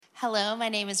Hello, my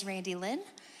name is Randy Lynn,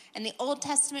 and the Old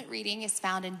Testament reading is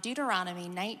found in Deuteronomy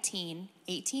 19,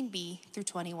 18b through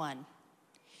 21.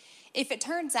 If it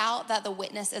turns out that the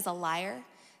witness is a liar,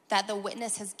 that the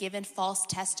witness has given false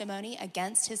testimony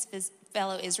against his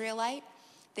fellow Israelite,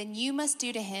 then you must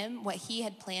do to him what he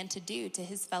had planned to do to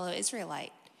his fellow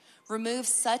Israelite. Remove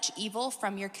such evil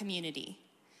from your community.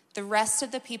 The rest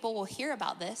of the people will hear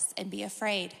about this and be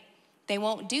afraid. They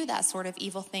won't do that sort of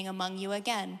evil thing among you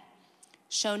again.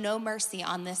 Show no mercy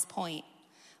on this point.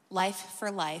 Life for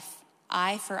life,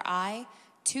 eye for eye,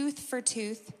 tooth for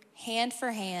tooth, hand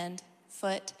for hand,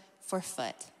 foot for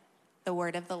foot. The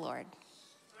word of the Lord.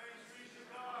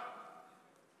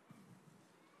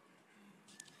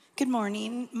 Good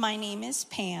morning. My name is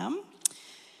Pam.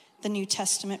 The New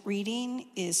Testament reading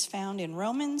is found in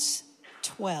Romans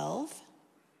 12,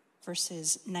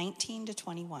 verses 19 to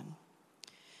 21.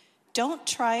 Don't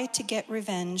try to get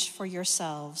revenge for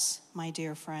yourselves, my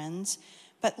dear friends,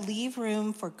 but leave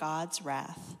room for God's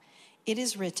wrath. It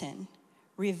is written,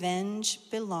 "Revenge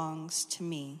belongs to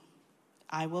me.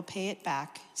 I will pay it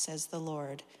back," says the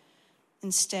Lord.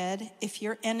 Instead, if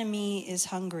your enemy is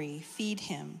hungry, feed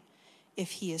him.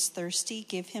 If he is thirsty,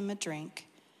 give him a drink.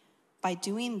 By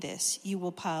doing this, you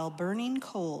will pile burning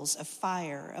coals of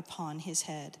fire upon his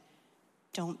head.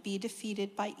 Don't be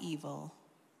defeated by evil,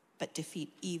 but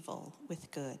defeat evil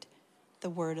with good. The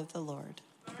word of the Lord.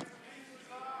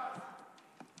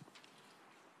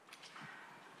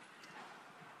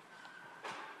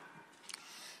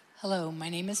 Hello, my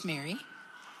name is Mary.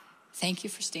 Thank you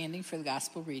for standing for the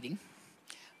gospel reading,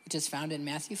 which is found in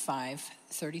Matthew 5,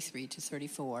 33 to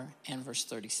 34, and verse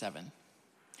 37.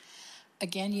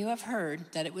 Again, you have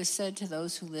heard that it was said to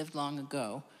those who lived long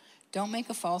ago, "Don't make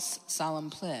a false solemn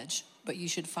pledge, but you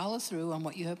should follow through on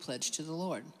what you have pledged to the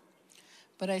Lord."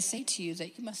 But I say to you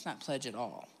that you must not pledge at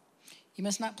all. You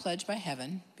must not pledge by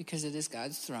heaven, because it is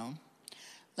God's throne.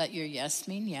 Let your yes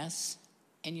mean yes,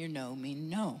 and your no mean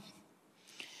no.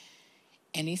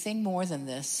 Anything more than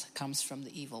this comes from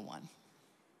the evil one.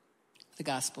 The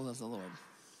gospel of the Lord.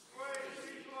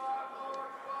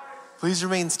 Please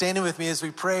remain standing with me as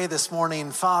we pray this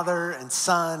morning, Father and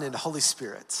Son and Holy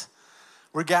Spirit.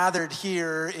 We're gathered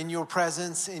here in your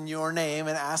presence, in your name,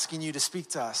 and asking you to speak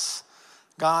to us.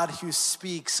 God who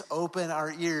speaks, open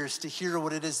our ears to hear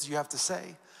what it is you have to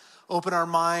say. Open our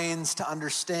minds to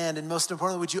understand, and most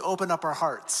importantly, would you open up our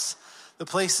hearts? The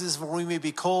places where we may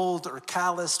be cold or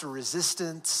calloused or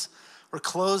resistant or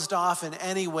closed off in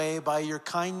any way by your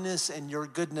kindness and your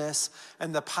goodness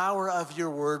and the power of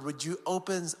your word, would you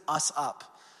open us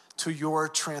up to your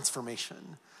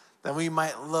transformation, that we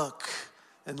might look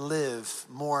and live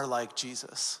more like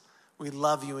Jesus. We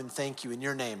love you and thank you in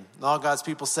your name. And all God's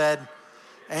people said,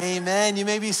 amen. You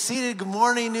may be seated. Good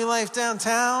morning, New Life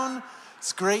Downtown.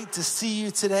 It's great to see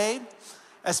you today.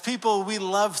 As people, we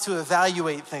love to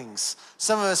evaluate things.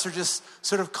 Some of us are just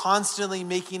sort of constantly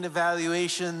making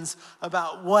evaluations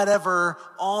about whatever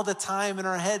all the time in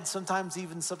our head, sometimes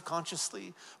even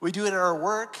subconsciously. We do it at our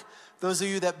work. Those of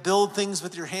you that build things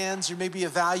with your hands, you may be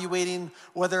evaluating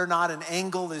whether or not an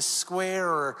angle is square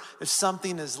or if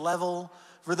something is level.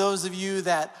 For those of you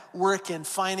that work in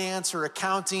finance or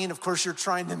accounting, of course, you're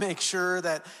trying to make sure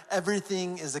that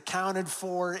everything is accounted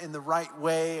for in the right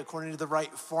way, according to the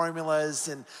right formulas,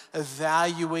 and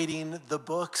evaluating the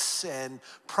books and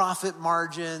profit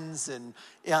margins and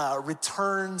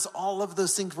returns, all of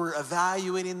those things, we're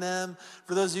evaluating them.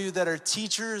 For those of you that are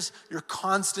teachers, you're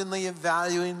constantly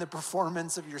evaluating the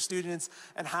performance of your students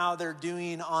and how they're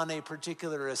doing on a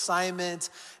particular assignment.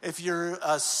 If you're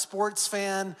a sports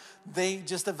fan, they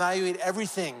just evaluate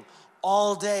everything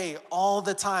all day, all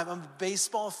the time. I'm a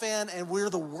baseball fan, and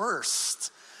we're the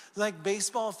worst. Like,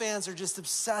 baseball fans are just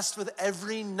obsessed with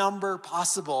every number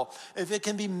possible. If it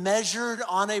can be measured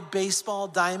on a baseball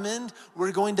diamond,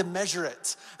 we're going to measure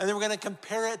it. And then we're going to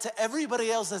compare it to everybody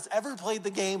else that's ever played the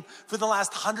game for the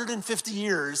last 150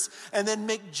 years and then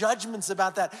make judgments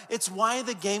about that. It's why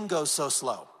the game goes so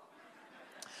slow.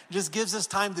 It just gives us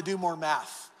time to do more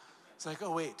math. It's like,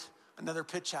 oh, wait. Another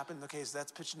pitch happened. Okay, so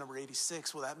that's pitch number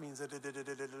 86. Well, that means that.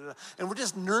 And we're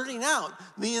just nerding out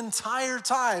the entire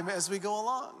time as we go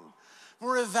along.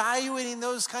 We're evaluating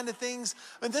those kind of things.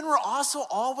 And then we're also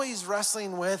always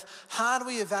wrestling with, how do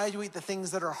we evaluate the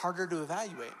things that are harder to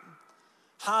evaluate?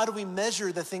 How do we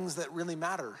measure the things that really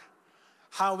matter?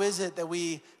 How is it that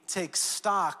we take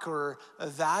stock or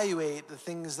evaluate the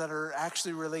things that are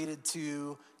actually related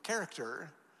to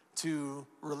character, to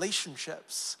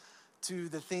relationships, to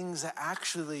the things that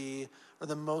actually are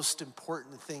the most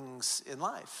important things in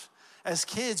life? As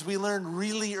kids, we learn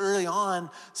really early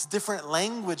on different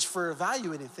language for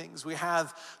evaluating things. We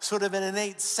have sort of an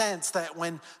innate sense that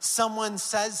when someone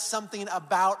says something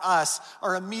about us,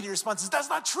 our immediate response is, that's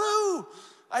not true.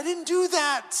 I didn't do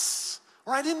that,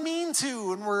 or I didn't mean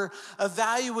to. And we're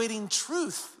evaluating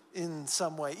truth in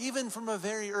some way, even from a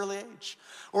very early age.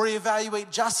 Or we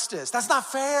evaluate justice. That's not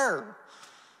fair.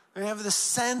 We have this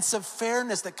sense of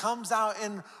fairness that comes out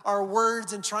in our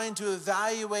words and trying to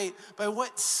evaluate by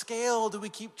what scale do we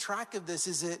keep track of this?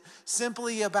 Is it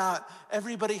simply about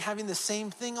everybody having the same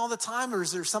thing all the time, or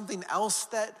is there something else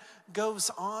that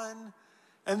goes on?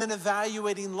 And then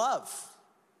evaluating love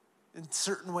in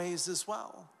certain ways as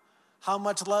well. How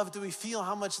much love do we feel?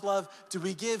 How much love do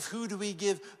we give? Who do we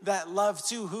give that love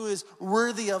to? Who is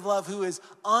worthy of love? Who is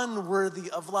unworthy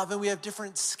of love? And we have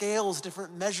different scales,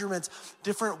 different measurements,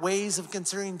 different ways of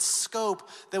considering scope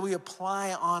that we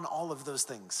apply on all of those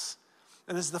things.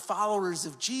 And as the followers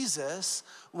of Jesus,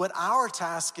 what our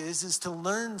task is to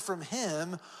learn from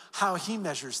him how he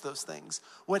measures those things,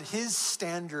 what his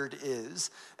standard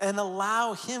is, and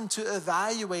allow him to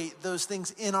evaluate those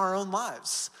things in our own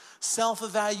lives.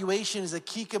 Self-evaluation is a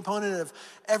key component of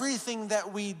everything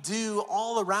that we do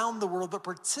all around the world, but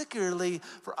particularly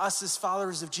for us as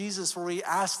followers of Jesus, where we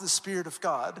ask the Spirit of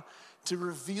God to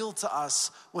reveal to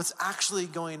us what's actually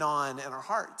going on in our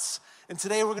hearts. And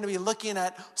today we're going to be looking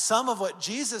at some of what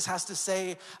Jesus has to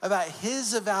say about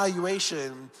his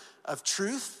evaluation of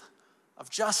truth, of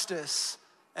justice,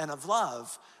 and of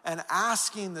love, and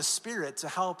asking the Spirit to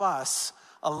help us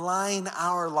align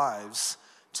our lives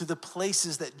to the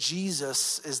places that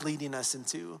Jesus is leading us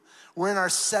into. We're in our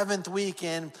 7th week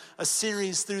in a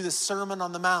series through the Sermon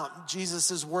on the Mount,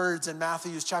 Jesus' words in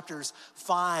Matthew chapters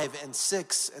 5 and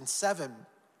 6 and 7.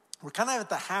 We're kind of at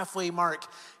the halfway mark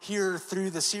here through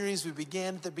the series. We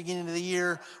began at the beginning of the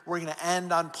year. We're going to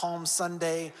end on Palm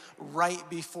Sunday right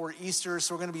before Easter.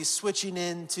 So we're going to be switching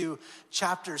into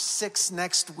chapter 6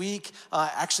 next week,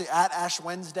 actually at Ash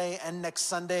Wednesday and next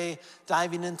Sunday,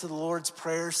 diving into the Lord's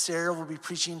Prayer. Sarah will be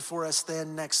preaching for us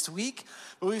then next week.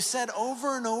 But we've said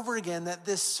over and over again that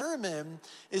this sermon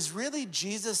is really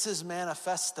Jesus'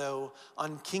 manifesto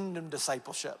on kingdom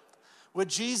discipleship. What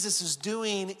Jesus is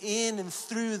doing in and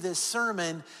through this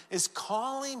sermon is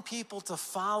calling people to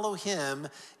follow him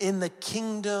in the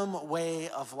kingdom way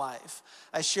of life.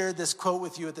 I shared this quote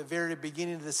with you at the very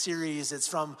beginning of the series. It's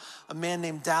from a man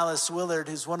named Dallas Willard,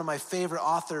 who's one of my favorite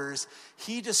authors.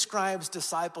 He describes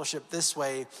discipleship this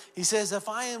way. He says, if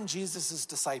I am Jesus'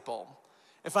 disciple,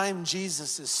 if I am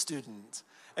Jesus' student,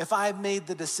 if I've made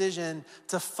the decision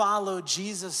to follow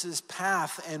Jesus'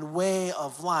 path and way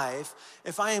of life,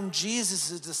 if I am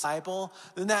Jesus' disciple,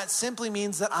 then that simply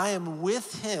means that I am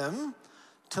with him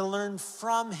to learn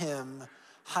from him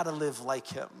how to live like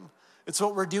him. It's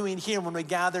what we're doing here when we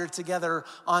gather together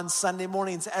on Sunday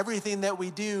mornings. Everything that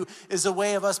we do is a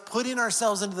way of us putting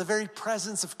ourselves into the very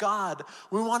presence of God.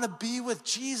 We want to be with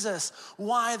Jesus.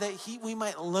 Why? That we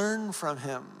might learn from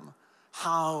him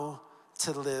how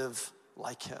to live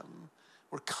like him.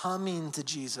 We're coming to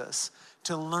Jesus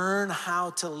to learn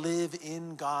how to live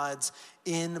in God's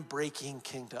in-breaking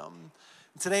kingdom.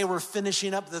 Today we're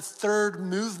finishing up the 3rd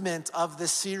movement of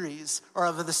this series, or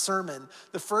of the sermon.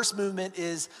 The first movement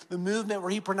is the movement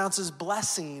where he pronounces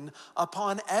blessing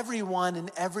upon everyone in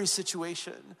every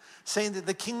situation, saying that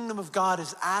the kingdom of God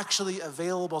is actually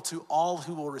available to all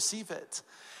who will receive it.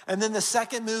 And then the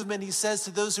second movement, he says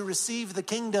to those who receive the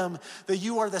kingdom that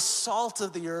you are the salt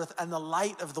of the earth and the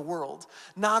light of the world.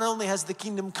 Not only has the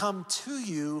kingdom come to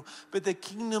you, but the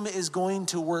kingdom is going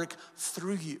to work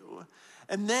through you.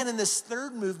 And then in this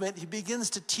third movement, he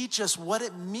begins to teach us what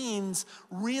it means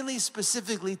really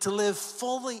specifically to live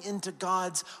fully into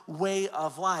God's way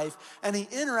of life. And he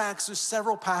interacts with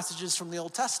several passages from the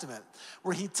Old Testament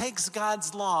where he takes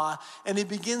God's law and he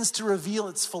begins to reveal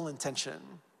its full intention.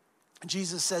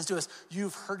 Jesus says to us,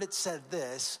 you've heard it said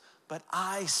this, but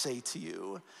I say to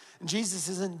you. And Jesus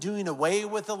isn't doing away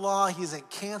with the law. He isn't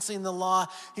canceling the law.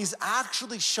 He's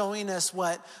actually showing us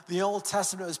what the Old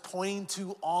Testament was pointing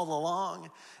to all along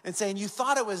and saying, you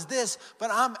thought it was this, but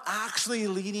I'm actually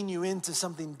leading you into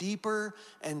something deeper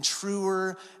and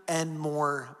truer and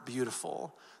more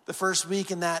beautiful. The first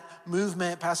week in that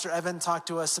movement, Pastor Evan talked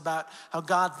to us about how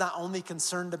God's not only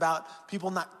concerned about people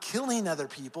not killing other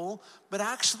people, but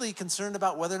actually concerned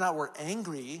about whether or not we're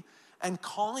angry and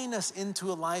calling us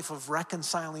into a life of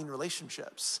reconciling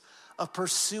relationships, of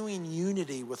pursuing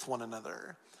unity with one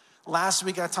another. Last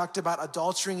week, I talked about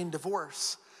adultery and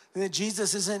divorce. And that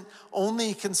Jesus isn't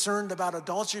only concerned about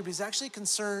adultery, but he's actually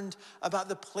concerned about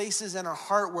the places in our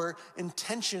heart where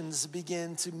intentions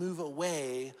begin to move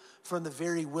away from the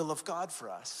very will of God for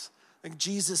us. Like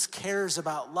Jesus cares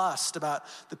about lust, about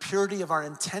the purity of our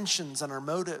intentions and our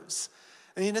motives.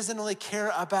 And he doesn't only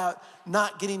care about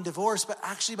not getting divorced, but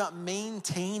actually about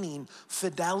maintaining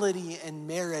fidelity in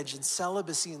marriage and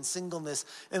celibacy and singleness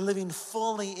and living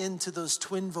fully into those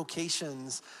twin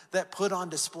vocations that put on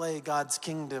display God's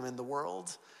kingdom in the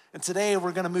world. And today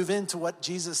we're going to move into what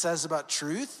Jesus says about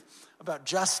truth, about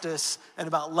justice, and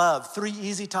about love. 3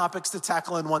 easy topics to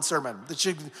tackle in one sermon that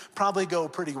should probably go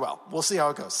pretty well. We'll see how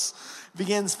it goes.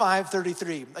 Begins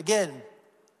 5:33. Again,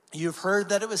 you've heard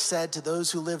that it was said to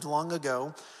those who lived long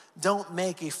ago, don't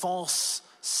make a false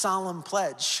solemn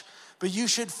pledge, but you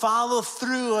should follow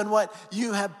through on what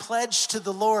you have pledged to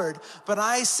the Lord. But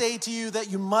I say to you that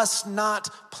you must not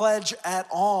pledge at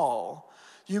all.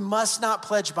 You must not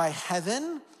pledge by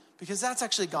heaven, because that's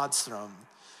actually God's throne.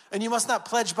 And you must not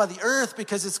pledge by the earth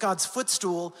because it's God's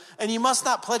footstool. And you must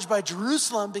not pledge by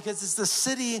Jerusalem because it's the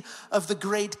city of the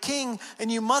great king.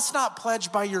 And you must not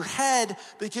pledge by your head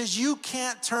because you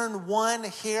can't turn one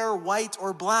hair white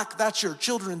or black. That's your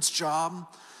children's job.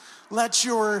 Let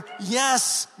your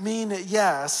yes mean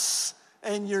yes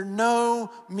and your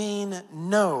no mean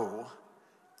no.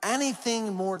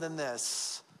 Anything more than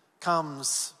this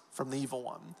comes from the evil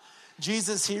one.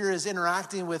 Jesus here is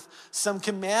interacting with some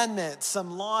commandments,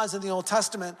 some laws in the Old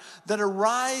Testament that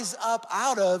arise up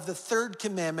out of the 3rd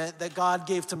commandment that God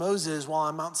gave to Moses while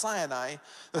on Mount Sinai.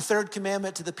 The 3rd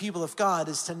commandment to the people of God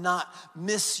is to not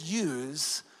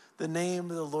misuse the name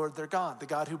of the Lord their God, the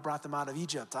God who brought them out of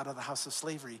Egypt, out of the house of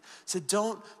slavery. So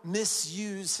don't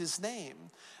misuse his name.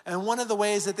 And one of the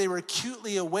ways that they were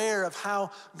acutely aware of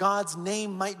how God's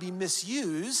name might be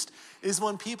misused is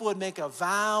when people would make a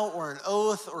vow or an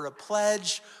oath or a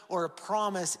pledge or a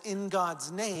promise in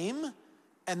God's name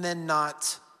and then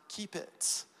not keep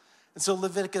it. And so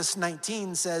Leviticus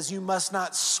 19 says, you must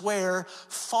not swear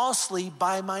falsely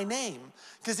by my name.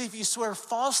 Because if you swear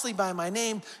falsely by my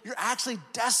name, you're actually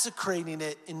desecrating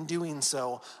it in doing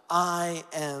so. I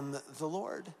am the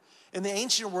Lord. In the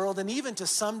ancient world, and even to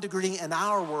some degree in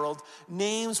our world,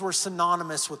 names were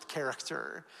synonymous with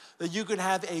character. That you could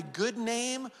have a good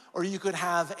name or you could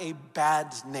have a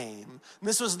bad name. And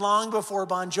this was long before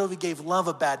Bon Jovi gave love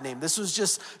a bad name. This was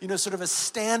just, sort of a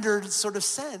standard sort of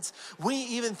sense. We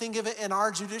even think of it in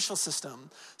our judicial system.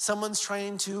 Someone's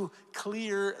trying to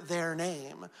clear their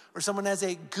name, or someone has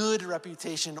a good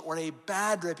reputation or a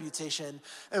bad reputation.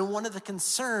 And one of the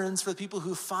concerns for the people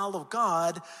who follow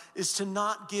God is to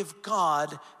not give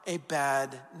God a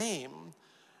bad name.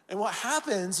 And what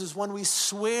happens is when we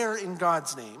swear in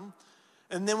God's name,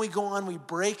 and then we go on, we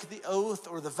break the oath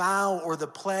or the vow or the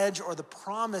pledge or the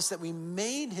promise that we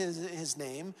made his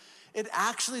name, it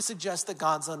actually suggests that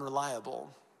God's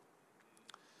unreliable.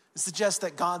 It suggests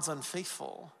that God's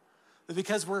unfaithful. That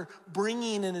because we're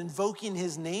bringing and invoking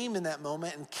his name in that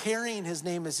moment and carrying his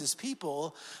name as his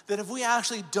people, that if we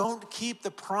actually don't keep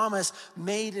the promise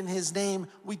made in his name,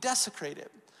 we desecrate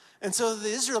it. And so the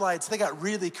Israelites, they got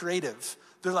really creative.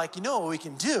 They're like, what we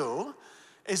can do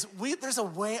is there's a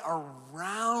way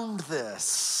around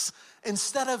this.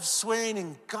 Instead of swearing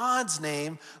in God's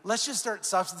name, let's just start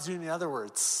substituting other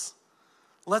words.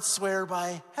 Let's swear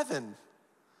by heaven.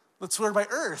 Let's swear by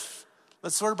earth.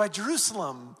 Let's swear by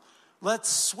Jerusalem. Let's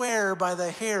swear by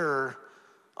the hair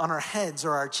on our heads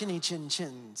or our chinny chin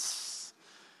chins.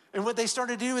 And what they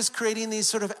started to do is creating these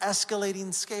sort of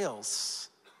escalating scales.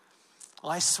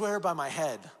 Well, I swear by my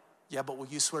head. Yeah, but will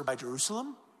you swear by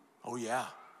Jerusalem? Oh, yeah,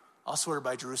 I'll swear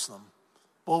by Jerusalem.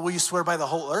 Well, will you swear by the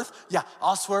whole earth? Yeah,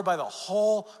 I'll swear by the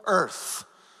whole earth.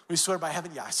 Will you swear by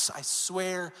heaven? Yeah, I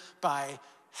swear by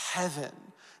heaven.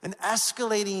 And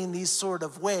escalating these sort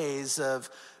of ways of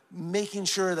making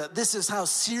sure that this is how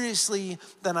seriously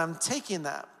that I'm taking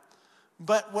that.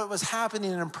 But what was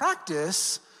happening in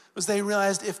practice was they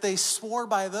realized if they swore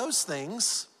by those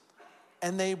things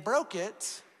and they broke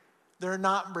it, they're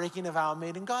not breaking a vow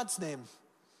made in God's name.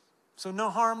 So no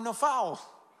harm, no foul.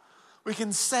 We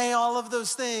can say all of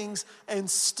those things and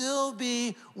still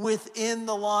be within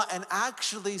the law and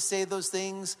actually say those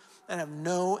things and have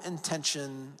no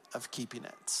intention of keeping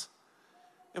it.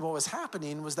 And what was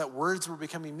happening was that words were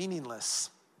becoming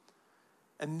meaningless.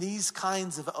 And these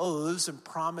kinds of oaths and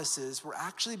promises were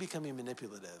actually becoming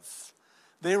manipulative.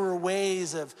 They were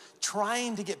ways of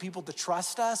trying to get people to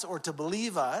trust us or to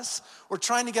believe us, or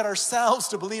trying to get ourselves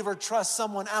to believe or trust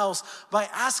someone else by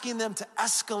asking them to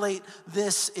escalate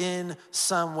this in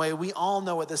some way. We all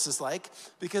know what this is like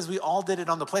because we all did it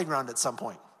on the playground at some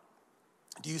point.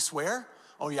 Do you swear?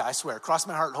 Oh yeah, I swear. Cross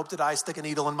my heart, hope to die, stick a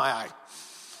needle in my eye.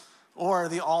 Or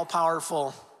the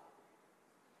all-powerful,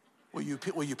 will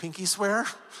you pinky swear?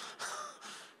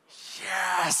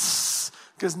 Yes.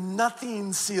 because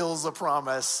nothing seals a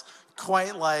promise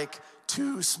quite like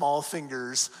two small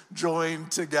fingers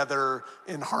joined together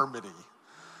in harmony.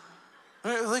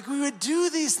 Like we would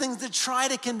do these things to try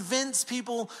to convince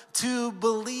people to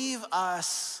believe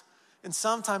us, and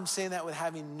sometimes saying that with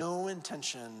having no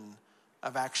intention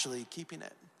of actually keeping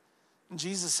it. And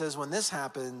Jesus says when this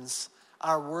happens,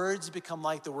 our words become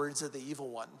like the words of the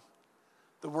evil one,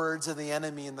 the words of the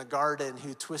enemy in the garden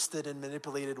who twisted and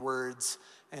manipulated words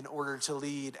in order to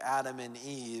lead Adam and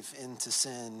Eve into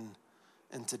sin,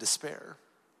 into despair.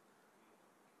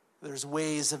 There's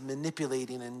ways of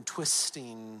manipulating and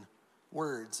twisting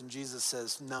words. And Jesus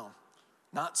says, no,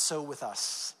 not so with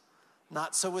us.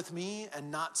 Not so with me,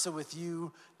 and not so with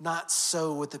you, not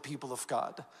so with the people of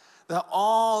God. That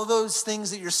all those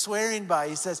things that you're swearing by,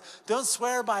 he says, don't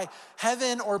swear by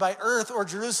heaven or by earth or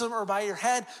Jerusalem or by your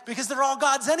head, because they're all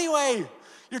God's anyway.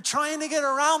 You're trying to get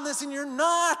around this and you're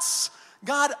not.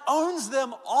 God owns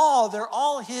them all. They're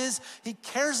all his. He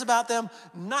cares about them.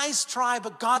 Nice try,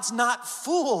 but God's not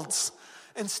fooled.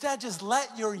 Instead, just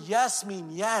let your yes mean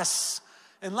yes,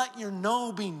 and let your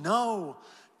no be no.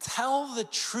 Tell the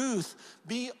truth.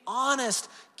 Be honest.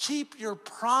 Keep your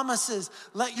promises.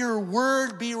 Let your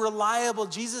word be reliable.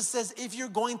 Jesus says, if you're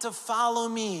going to follow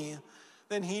me,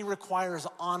 then he requires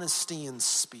honesty in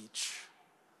speech.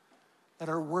 That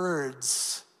our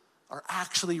words are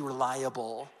actually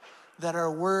reliable. That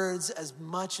our words, as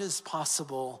much as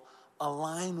possible,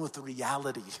 align with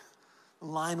reality.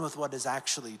 Align with what is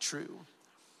actually true.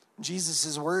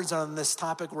 Jesus' words on this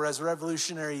topic were as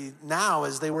revolutionary now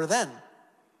as they were then.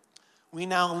 We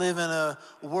now live in a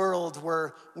world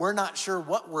where we're not sure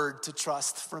what word to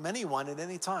trust from anyone at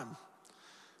any time.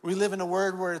 We live in a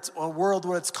world where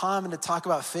it's common to talk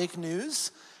about fake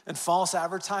news and false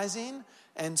advertising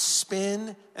and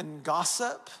spin and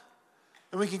gossip.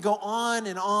 And we can go on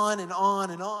and on and on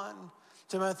and on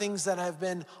to about things that have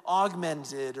been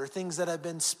augmented or things that have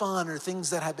been spun or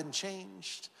things that have been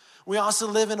changed. We also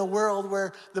live in a world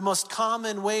where the most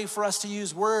common way for us to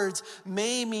use words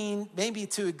may be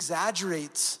to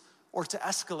exaggerate or to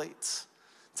escalate.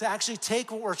 To actually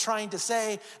take what we're trying to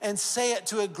say and say it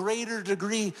to a greater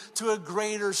degree, to a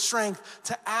greater strength,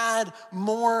 to add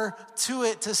more to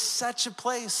it, to such a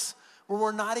place where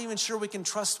we're not even sure we can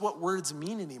trust what words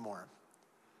mean anymore.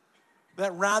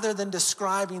 That rather than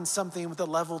describing something with a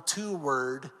level 2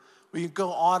 word, we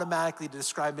go automatically to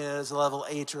describing it as a level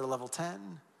 8 or a level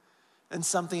 10. And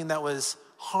something that was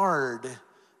hard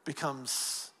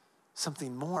becomes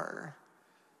something more.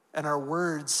 And our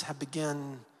words have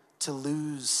begun to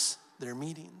lose their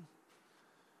meaning.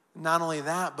 Not only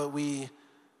that, but we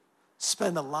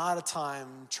spend a lot of time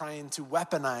trying to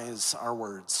weaponize our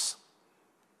words.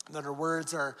 That our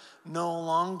words are no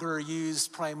longer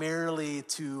used primarily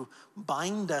to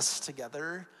bind us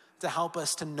together, to help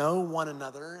us to know one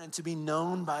another and to be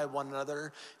known by one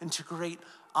another and to create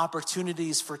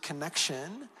opportunities for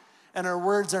connection. And our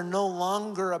words are no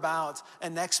longer about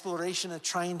an exploration of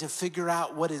trying to figure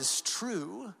out what is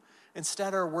true.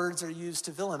 Instead, our words are used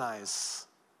to villainize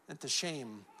and to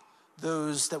shame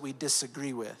those that we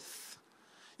disagree with.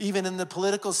 Even in the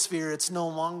political sphere, it's no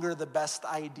longer the best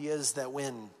ideas that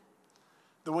win.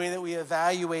 The way that we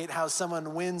evaluate how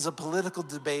someone wins a political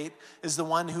debate is the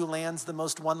one who lands the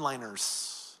most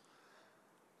one-liners,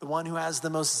 the one who has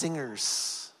the most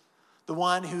zingers, the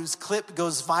one whose clip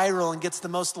goes viral and gets the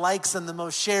most likes and the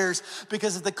most shares.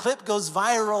 Because if the clip goes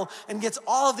viral and gets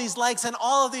all of these likes and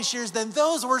all of these shares, then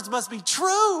those words must be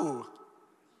true.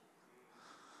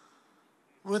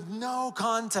 With no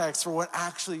context for what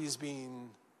actually is being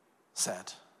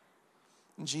said.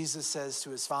 And Jesus says to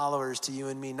his followers, to you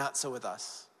and me, not so with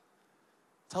us.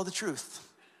 Tell the truth.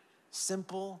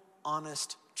 Simple,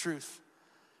 honest truth.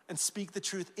 And speak the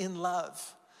truth in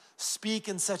love. Speak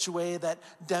in such a way that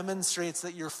demonstrates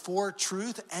that you're for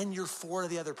truth and you're for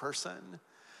the other person.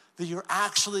 That you're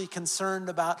actually concerned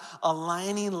about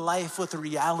aligning life with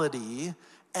reality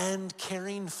and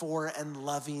caring for and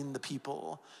loving the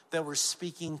people that we're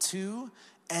speaking to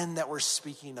and that we're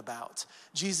speaking about.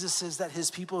 Jesus says that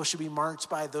his people should be marked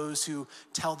by those who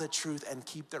tell the truth and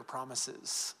keep their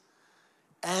promises,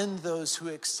 and those who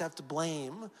accept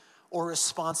blame or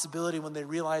responsibility when they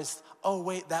realize, oh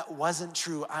wait, that wasn't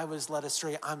true. I was led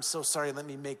astray. I'm so sorry. Let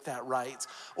me make that right.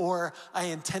 Or I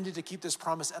intended to keep this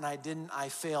promise and I didn't. I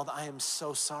failed. I am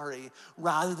so sorry.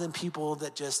 Rather than people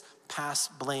that just pass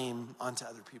blame onto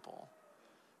other people.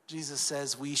 Jesus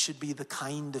says we should be the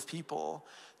kind of people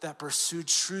that pursue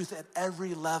truth at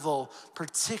every level,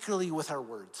 particularly with our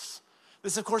words.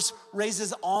 This, of course,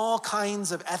 raises all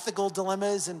kinds of ethical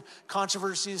dilemmas and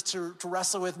controversies to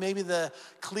wrestle with. Maybe the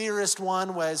clearest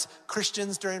one was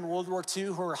Christians during World War II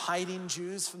who were hiding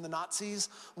Jews from the Nazis,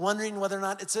 wondering whether or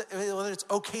not whether it's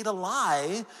okay to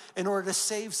lie in order to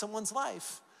save someone's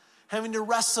life. Having to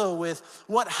wrestle with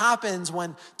what happens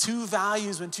when two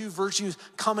values, when two virtues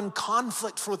come in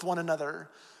conflict with one another.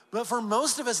 But for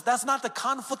most of us, that's not the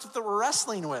conflict that we're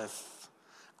wrestling with.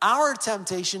 Our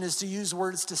temptation is to use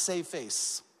words to save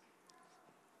face,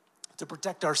 to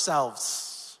protect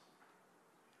ourselves,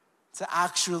 to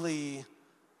actually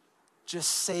just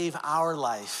save our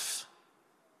life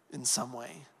in some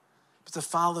way. But to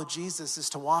follow Jesus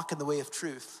is to walk in the way of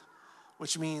truth,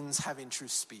 which means having true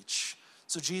speech.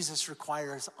 So Jesus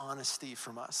requires honesty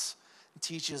from us,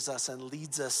 teaches us and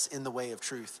leads us in the way of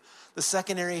truth. The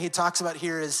second area he talks about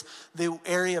here is the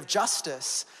area of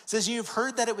justice. It says, you've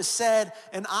heard that it was said,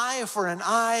 an eye for an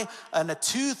eye and a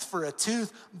tooth for a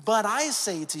tooth. But I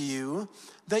say to you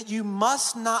that you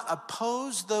must not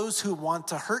oppose those who want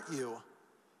to hurt you.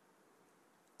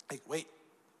 Like, wait,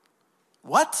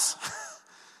 what?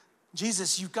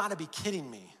 Jesus, you've got to be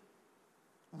kidding me.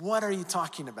 What are you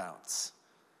talking about?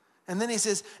 And then he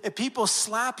says, if people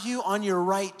slap you on your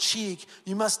right cheek,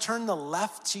 you must turn the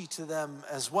left cheek to them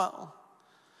as well.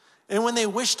 And when they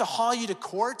wish to haul you to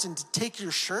court and to take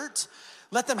your shirt,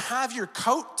 let them have your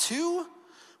coat too.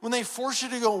 When they force you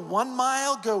to go 1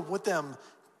 mile, go with them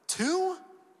 2.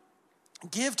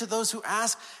 Give to those who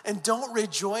ask, and don't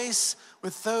rejoice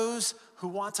with those who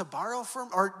want to borrow from,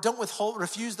 or don't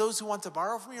refuse those who want to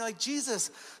borrow from you. You're like,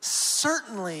 Jesus,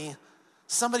 certainly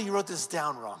somebody wrote this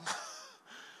down wrong.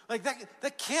 Like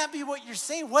that can't be what you're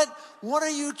saying. What are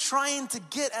you trying to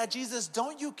get at, Jesus?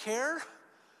 Don't you care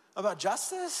about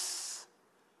justice?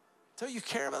 Don't you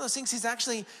care about those things? He's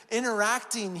actually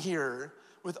interacting here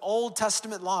with Old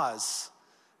Testament laws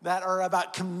that are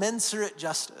about commensurate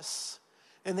justice.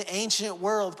 In the ancient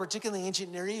world, particularly the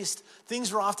ancient Near East,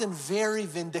 things were often very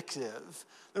vindictive.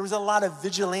 There was a lot of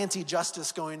vigilante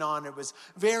justice going on. It was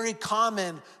very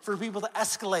common for people to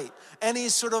escalate any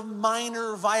sort of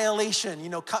minor violation.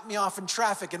 Cut me off in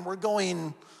traffic and we're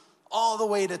going all the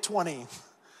way to 20.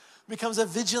 Becomes a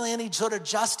vigilante sort of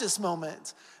justice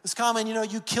moment. It's common,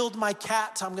 you killed my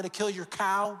cat, I'm going to kill your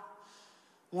cow.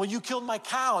 Well, you killed my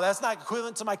cow. That's not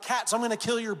equivalent to my cat, so I'm going to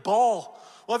kill your bull.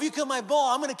 Well, if you kill my bull,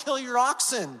 I'm going to kill your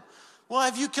oxen. Well,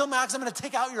 if you kill my oxen, I'm going to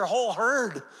take out your whole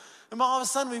herd. And all of a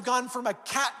sudden, we've gone from a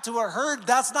cat to a herd.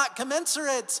 That's not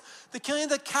commensurate. The killing of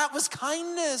the cat was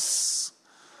kindness.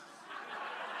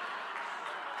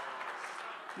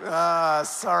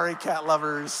 Sorry, cat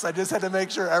lovers. I just had to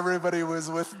make sure everybody was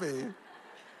with me.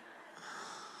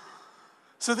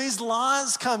 So these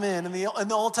laws come in the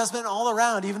Old Testament all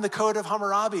around. Even the Code of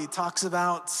Hammurabi talks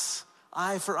about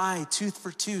eye for eye, tooth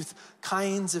for tooth,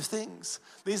 kinds of things.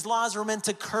 These laws were meant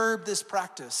to curb this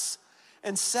practice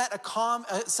and set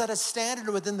a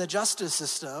standard within the justice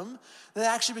system that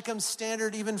actually becomes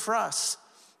standard even for us.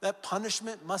 That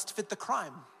punishment must fit the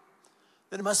crime,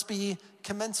 that it must be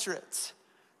commensurate.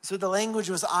 So the language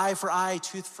was eye for eye,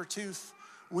 tooth for tooth.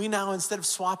 We now, instead of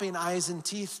swapping eyes and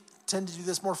teeth, tend to do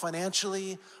this more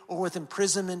financially or with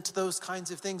imprisonment, those kinds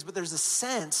of things. But there's a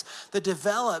sense that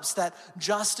develops that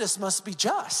justice must be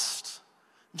just.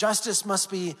 Justice must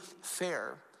be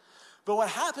fair. But what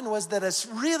happened was that a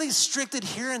really strict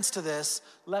adherence to this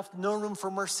left no room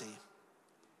for mercy,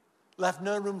 left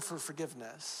no room for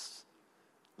forgiveness,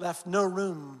 left no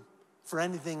room for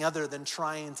anything other than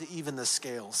trying to even the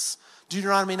scales.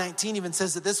 Deuteronomy 19 even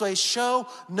says it this way: show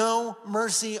no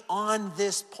mercy on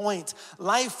this point.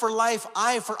 Life for life,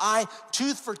 eye for eye,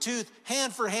 tooth for tooth,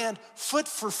 hand for hand, foot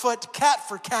for foot, cat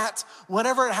for cat,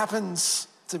 whatever it happens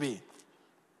to be.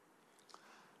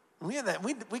 We have that.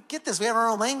 We get this. We have our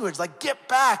own language. Like, get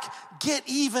back, get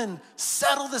even,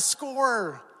 settle the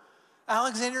score.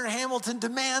 Alexander Hamilton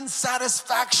demands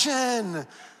satisfaction.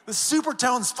 The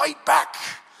Supertones fight back.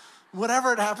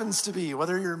 Whatever it happens to be,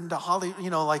 whether you're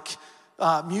into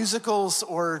musicals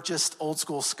or just old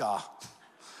school ska.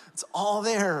 It's all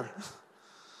there.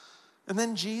 And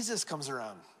then Jesus comes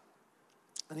around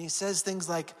and he says things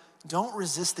like, don't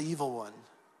resist the evil one.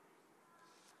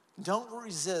 Don't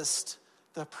resist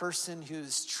the person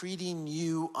who's treating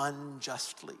you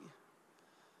unjustly.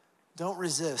 Don't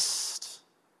resist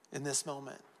in this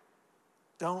moment.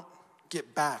 Don't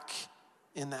get back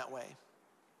in that way.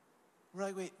 We're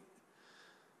like, wait,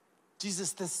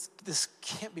 Jesus, this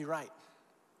can't be right.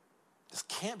 This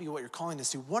can't be what you're calling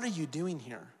us to. What are you doing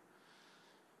here?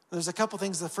 There's a couple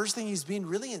things. The first thing, he's being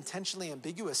really intentionally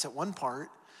ambiguous at one part.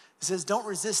 He says, don't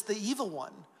resist the evil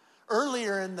one.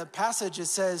 earlier in the passage, it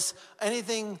says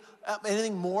anything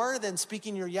more than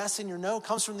speaking your yes and your no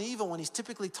comes from the evil one. He's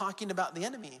typically talking about the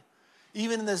enemy.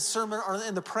 Even in the sermon or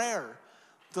in the prayer,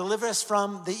 deliver us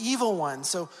from the evil one.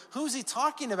 So who's he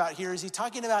talking about here? Is he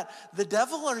talking about the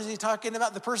devil, or is he talking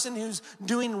about the person who's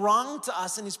doing wrong to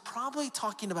us? And he's probably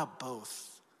talking about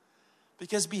both.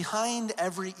 Because behind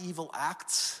every evil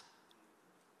act,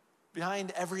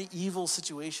 behind every evil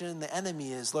situation, the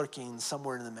enemy is lurking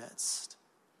somewhere in the midst.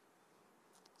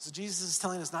 So Jesus is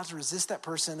telling us not to resist that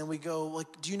person, and we go,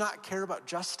 like, do you not care about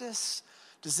justice?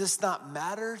 Does this not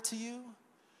matter to you?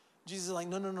 Jesus is like,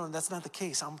 no, that's not the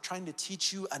case. I'm trying to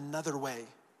teach you another way.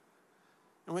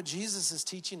 And what Jesus is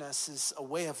teaching us is a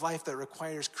way of life that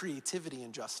requires creativity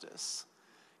and justice.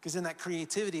 Because in that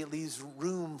creativity, it leaves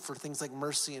room for things like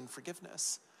mercy and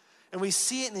forgiveness. And we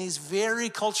see it in these very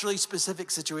culturally specific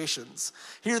situations.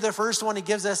 Here, the first one he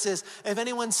gives us is, if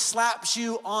anyone slaps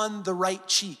you on the right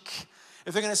cheek.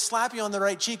 If they're going to slap you on the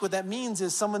right cheek, what that means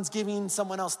is someone's giving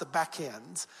someone else the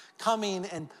backhand, coming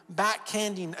and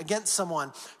backhanding against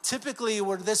someone. Typically,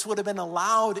 where this would have been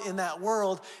allowed in that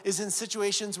world is in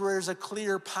situations where there's a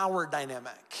clear power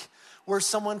dynamic, where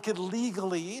someone could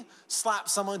legally slap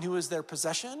someone who was their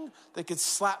possession. They could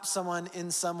slap someone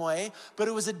in some way, but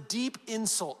it was a deep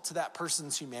insult to that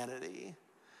person's humanity.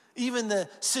 Even the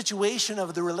situation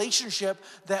of the relationship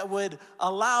that would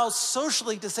allow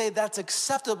socially to say that's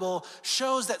acceptable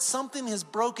shows that something has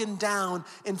broken down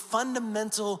in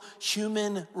fundamental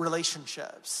human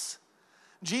relationships.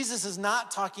 Jesus is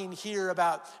not talking here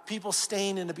about people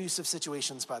staying in abusive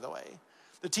situations, by the way.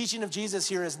 The teaching of Jesus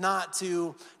here is not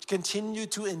to continue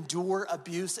to endure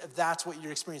abuse if that's what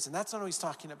you're experiencing. That's not what he's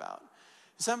talking about.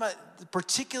 He's talking about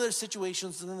particular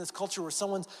situations within this culture where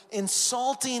someone's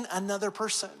insulting another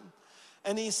person.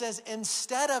 And he says,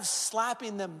 instead of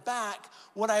slapping them back,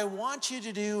 what I want you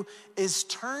to do is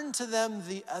turn to them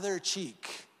the other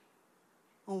cheek.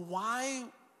 Why,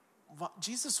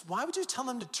 Jesus, why would you tell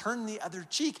them to turn the other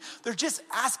cheek? They're just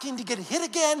asking to get hit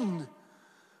again.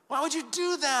 Why would you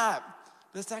do that?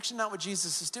 But that's actually not what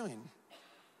Jesus is doing.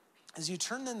 As you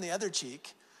turn them the other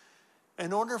cheek,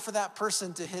 in order for that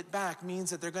person to hit back means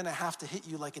that they're going to have to hit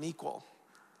you like an equal.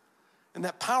 And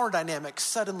that power dynamic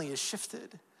suddenly is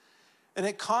shifted. And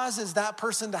it causes that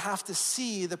person to have to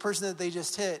see the person that they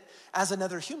just hit as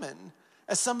another human,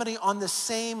 as somebody on the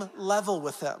same level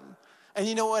with them. And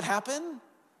you know what would happen?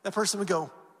 That person would go,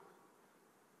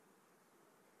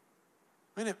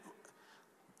 wait a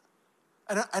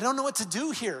minute, I don't know what to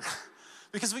do here.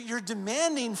 Because what you're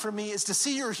demanding from me is to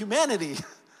see your humanity.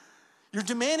 You're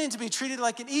demanding to be treated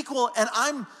like an equal,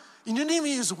 and you didn't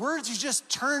even use words, you just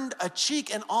turned a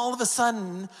cheek, and all of a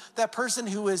sudden, that person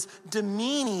who is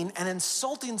demeaning and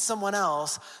insulting someone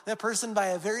else, that person by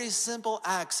a very simple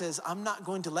act says, I'm not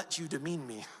going to let you demean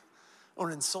me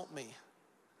or insult me.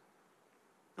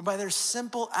 And by their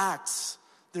simple acts,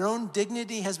 their own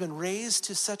dignity has been raised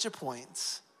to such a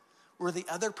point where the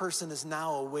other person is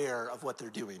now aware of what they're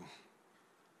doing.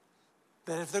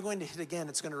 That if they're going to hit again,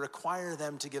 it's going to require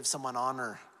them to give someone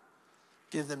honor,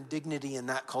 give them dignity in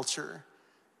that culture.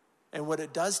 And what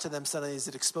it does to them suddenly is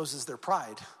it exposes their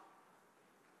pride.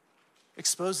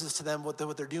 Exposes to them what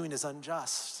they're doing is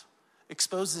unjust.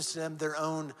 Exposes to them their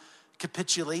own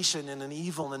capitulation in an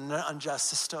evil and unjust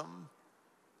system.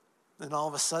 Then all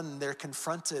of a sudden they're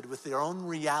confronted with their own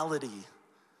reality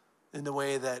in a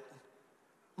way that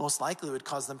most likely would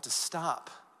cause them to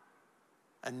stop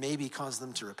and maybe cause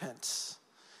them to repent.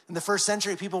 In the first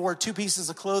century, people wore two pieces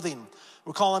of clothing.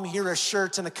 We call them here a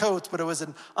shirt and a coat, but it was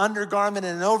an undergarment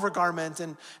and an overgarment,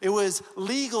 and it was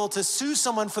legal to sue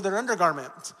someone for their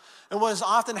undergarment. And what was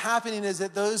often happening is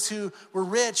that those who were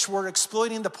rich were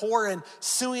exploiting the poor and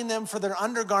suing them for their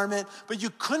undergarment, but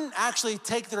you couldn't actually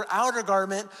take their outer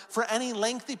garment for any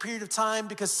lengthy period of time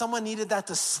because someone needed that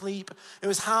to sleep. It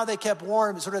was how they kept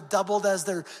warm. It sort of doubled as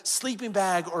their sleeping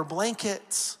bag or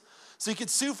blankets. So you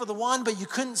could sue for the one, but you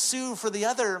couldn't sue for the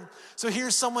other. So here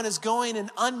someone is going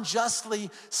and unjustly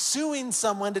suing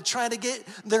someone to try to get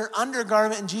their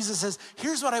undergarment. And Jesus says,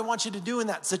 here's what I want you to do in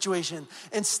that situation.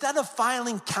 Instead of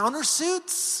filing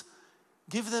countersuits,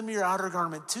 give them your outer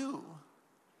garment too.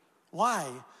 Why?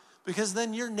 Because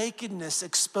then your nakedness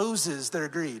exposes their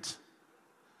greed.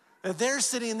 If they're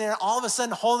sitting there all of a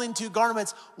sudden holding two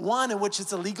garments, one in which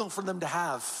it's illegal for them to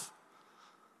have.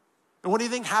 And what do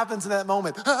you think happens in that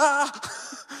moment?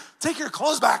 Take your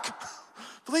clothes back.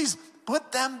 Please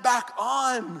put them back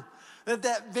on.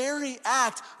 That very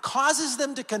act causes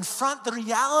them to confront the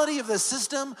reality of the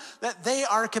system that they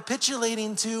are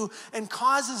capitulating to and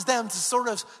causes them to sort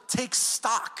of take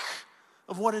stock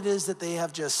of what it is that they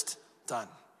have just done.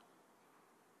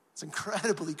 It's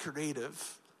incredibly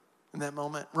creative in that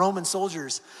moment. Roman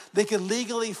soldiers, they could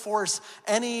legally force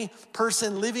any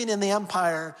person living in the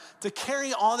empire to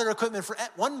carry all their equipment for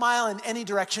 1 mile in any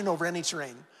direction over any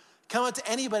terrain. Come up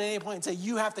to anybody at any point and say,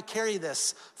 you have to carry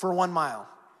this for 1 mile.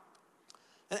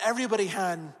 And everybody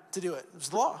had to do it. It was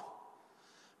the law.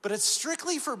 But it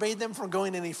strictly forbade them from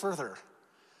going any further.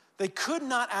 They could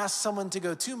not ask someone to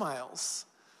go 2 miles.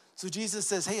 So Jesus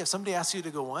says, hey, if somebody asks you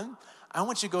to go 1, I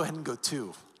want you to go ahead and go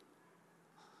 2.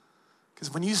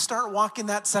 Because when you start walking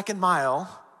that 2nd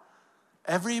mile,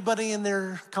 everybody in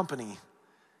their company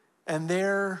and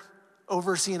their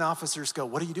overseeing officers go,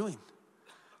 what are you doing?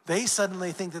 They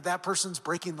suddenly think that that person's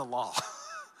breaking the law.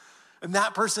 And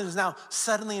that person is now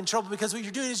suddenly in trouble because what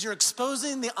you're doing is you're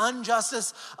exposing the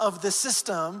injustice of the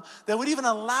system that would even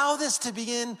allow this to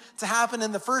begin to happen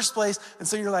in the first place. And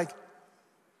so you're like,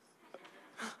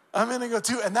 I'm gonna go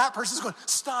too. And that person's going,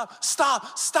 stop,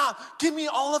 stop, stop. Give me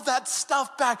all of that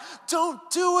stuff back. Don't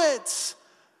do it.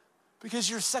 Because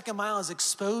your 2nd mile is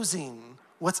exposing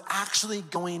what's actually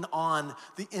going on,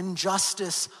 the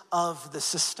injustice of the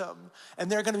system. And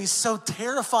they're gonna be so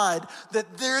terrified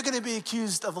that they're gonna be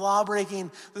accused of law breaking,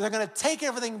 that they're gonna take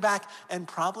everything back and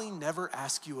probably never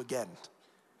ask you again.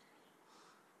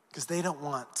 Because they don't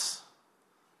want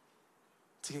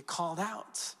to get called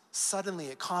out. Suddenly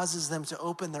it causes them to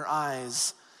open their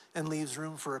eyes and leaves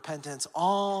room for repentance.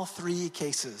 All 3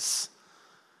 cases,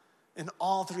 in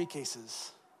all 3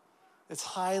 cases, it's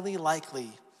highly likely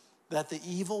that the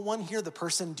evil one here, the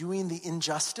person doing the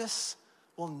injustice,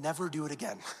 will never do it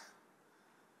again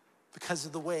because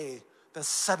of the way that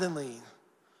suddenly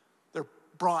they're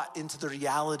brought into the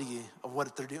reality of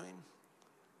what they're doing.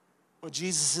 What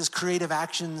Jesus' creative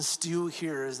actions do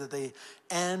here is that they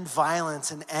end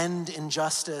violence and end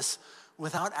injustice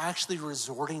without actually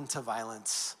resorting to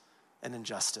violence and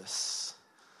injustice.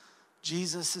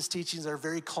 Jesus' teachings are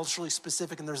very culturally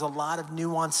specific, and there's a lot of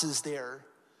nuances there.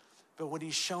 But what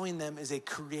he's showing them is a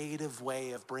creative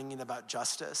way of bringing about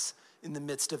justice in the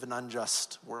midst of an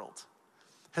unjust world.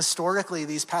 Historically,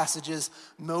 these passages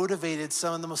motivated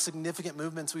some of the most significant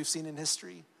movements we've seen in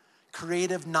history.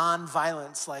 Creative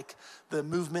nonviolence, like the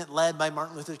movement led by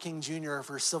Martin Luther King Jr.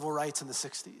 for civil rights in the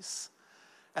 60s.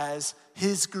 As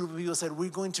his group of people said, we're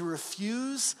going to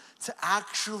refuse to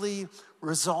actually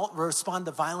respond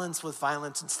to violence with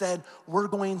violence. Instead, we're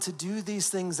going to do these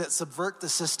things that subvert the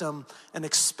system and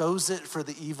expose it for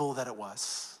the evil that it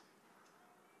was.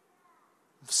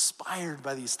 Inspired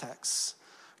by these texts.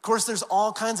 Of course, there's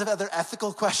all kinds of other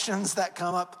ethical questions that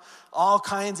come up, all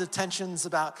kinds of tensions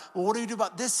about, well, what do you do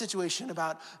about this situation,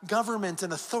 about government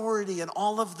and authority and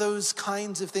all of those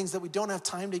kinds of things that we don't have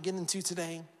time to get into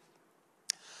today.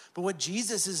 But what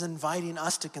Jesus is inviting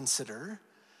us to consider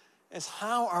is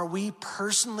how are we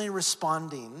personally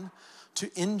responding to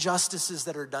injustices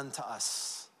that are done to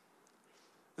us?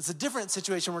 It's a different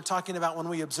situation we're talking about when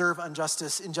we observe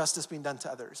injustice being done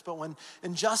to others. But when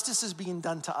injustice is being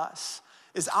done to us,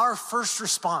 is our first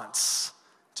response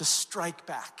to strike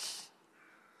back,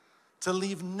 to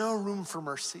leave no room for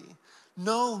mercy,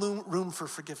 no room for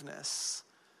forgiveness?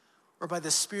 Or by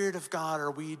the Spirit of God,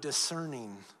 are we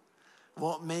discerning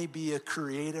what may be a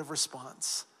creative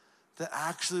response that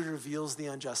actually reveals the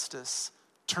injustice,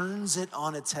 turns it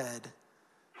on its head,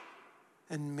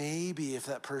 and maybe if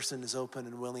that person is open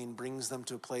and willing, brings them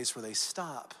to a place where they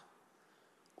stop,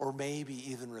 or maybe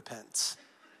even repent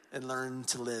and learn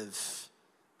to live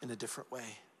in a different way.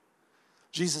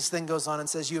 Jesus then goes on and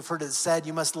says, you have heard it said,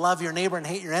 you must love your neighbor and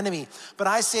hate your enemy. But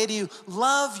I say to you,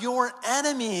 love your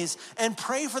enemies and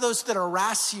pray for those that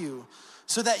harass you,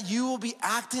 so that you will be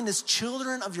acting as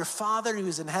children of your Father who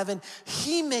is in heaven.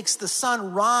 He makes the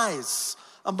sun rise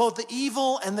on both the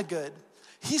evil and the good.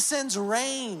 He sends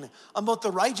rain on both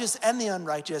the righteous and the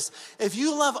unrighteous. If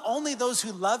you love only those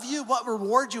who love you, what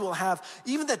reward you will have?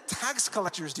 Even the tax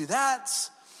collectors do that.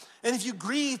 And if you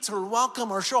greet or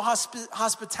welcome or show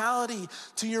hospitality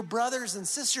to your brothers and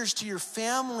sisters, to your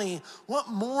family, what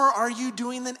more are you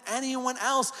doing than anyone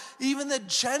else? Even the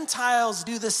Gentiles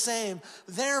do the same.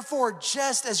 Therefore,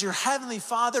 just as your heavenly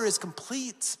Father is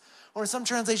complete, or in some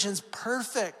translations,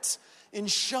 perfect, in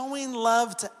showing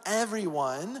love to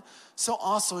everyone, so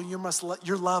also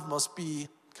your love must be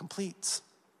complete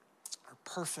or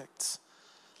perfect.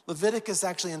 Leviticus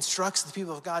actually instructs the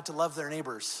people of God to love their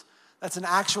neighbors. That's an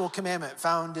actual commandment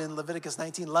found in Leviticus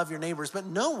 19, love your neighbors. But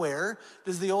nowhere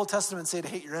does the Old Testament say to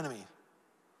hate your enemy.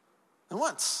 And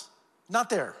once, not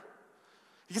there.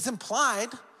 It gets implied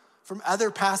from other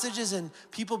passages, and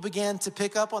people began to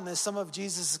pick up on this. Some of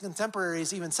Jesus'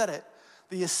 contemporaries even said it.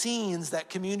 The Essenes, that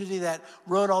community that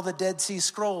wrote all the Dead Sea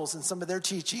Scrolls and some of their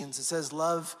teachings, it says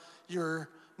love your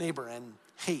neighbor and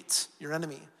hate your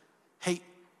enemy. Hate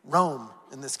Rome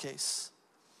in this case.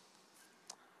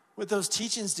 What those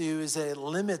teachings do is that it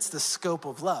limits the scope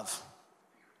of love.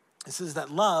 It says that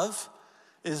love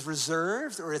is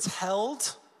reserved or it's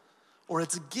held or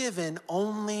it's given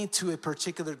only to a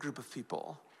particular group of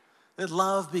people. That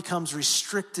love becomes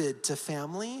restricted to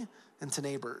family and to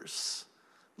neighbors.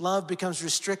 Love becomes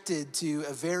restricted to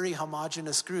a very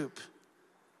homogenous group.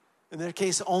 In their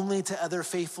case, only to other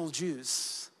faithful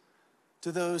Jews,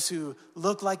 to those who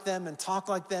look like them and talk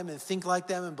like them and think like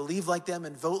them and believe like them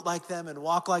and vote like them and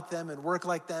walk like them and work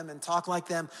like them and talk like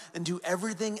them and do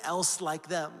everything else like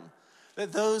them.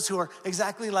 That those who are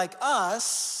exactly like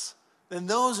us, then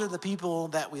those are the people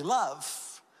that we love.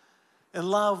 And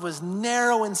love was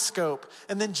narrow in scope.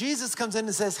 And then Jesus comes in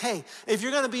and says, hey, if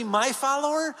you're going to be my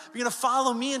follower, if you're going to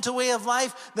follow me into a way of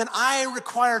life, then I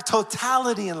require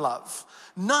totality in love.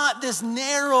 Not this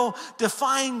narrow,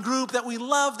 defined group that we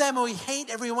love them and we hate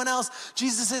everyone else.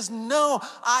 Jesus says, no,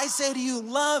 I say to you,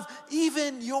 love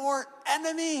even your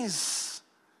enemies.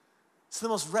 It's the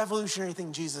most revolutionary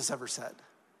thing Jesus ever said.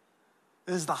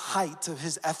 It is the height of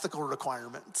his ethical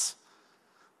requirements.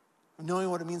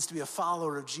 Knowing what it means to be a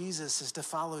follower of Jesus is to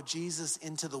follow Jesus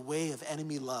into the way of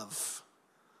enemy love,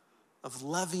 of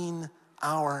loving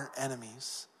our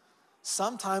enemies.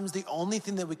 Sometimes the only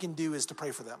thing that we can do is to pray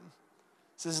for them.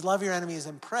 It says, love your enemies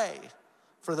and pray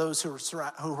for those who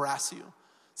harass you.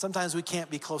 Sometimes we can't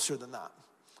be closer than that.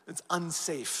 It's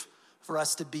unsafe for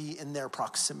us to be in their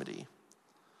proximity.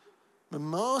 But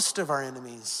most of our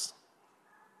enemies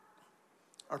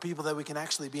are people that we can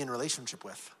actually be in relationship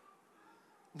with.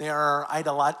 They are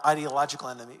our ideological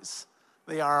enemies.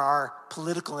 They are our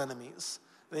political enemies.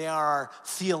 They are our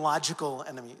theological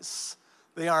enemies.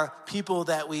 They are people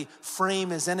that we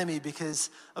frame as enemy because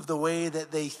of the way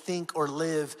that they think or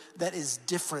live that is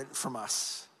different from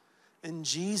us. And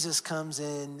Jesus comes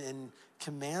in and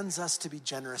commands us to be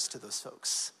generous to those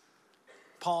folks.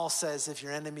 Paul says, if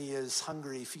your enemy is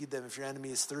hungry, feed them. If your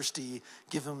enemy is thirsty,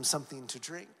 give them something to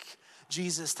drink.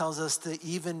 Jesus tells us to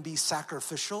even be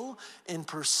sacrificial in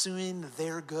pursuing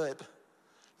their good,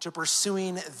 to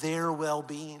pursuing their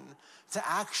well-being, to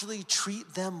actually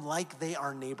treat them like they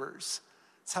are neighbors.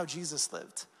 That's how Jesus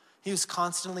lived. He was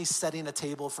constantly setting a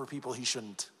table for people he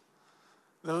shouldn't.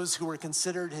 Those who were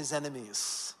considered his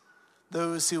enemies,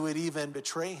 those who would even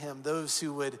betray him, those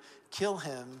who would kill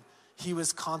him, he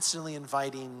was constantly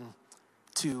inviting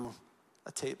to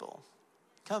a table.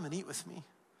 Come and eat with me.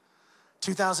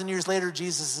 2,000 years later,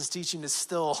 Jesus' teaching is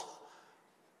still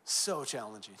so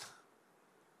challenging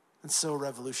and so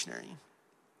revolutionary.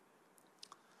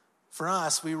 For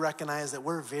us, we recognize that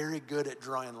we're very good at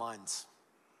drawing lines.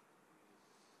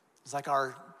 It's like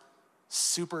our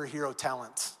superhero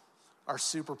talent, our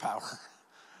superpower.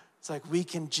 It's like we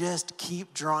can just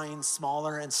keep drawing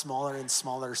smaller and smaller and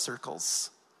smaller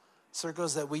circles.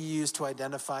 Circles that we use to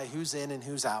identify who's in and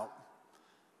who's out,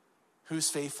 who's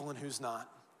faithful and who's not,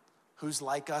 who's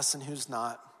like us and who's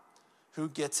not, who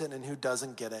gets it and who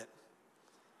doesn't get it,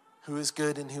 who is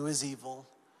good and who is evil.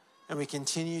 And we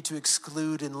continue to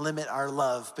exclude and limit our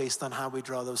love based on how we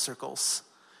draw those circles.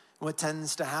 And what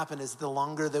tends to happen is the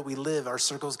longer that we live, our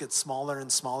circles get smaller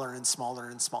and smaller and smaller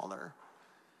and smaller.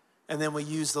 And then we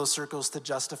use those circles to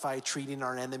justify treating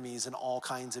our enemies in all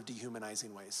kinds of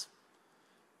dehumanizing ways.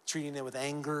 Treating them with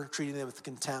anger, treating them with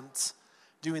contempt,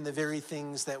 doing the very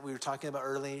things that we were talking about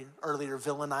earlier,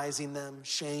 villainizing them,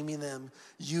 shaming them,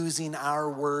 using our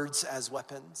words as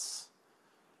weapons.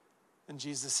 And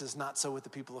Jesus says, not so with the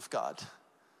people of God,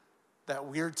 that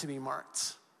we're to be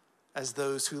marked as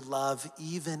those who love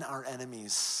even our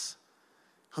enemies,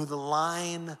 who the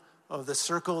line of the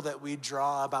circle that we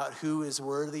draw about who is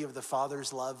worthy of the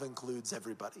Father's love includes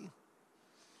everybody.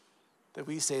 That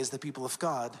we say as the people of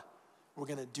God, we're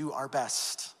going to do our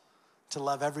best to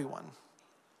love everyone.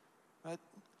 But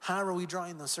how are we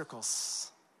drawing those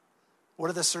circles? What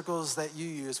are the circles that you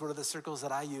use? What are the circles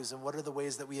that I use? And what are the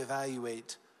ways that we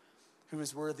evaluate who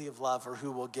is worthy of love or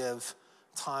who will give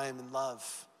time and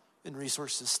love and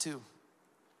resources to?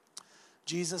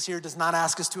 Jesus here does not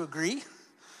ask us to agree.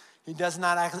 He does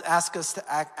not ask us to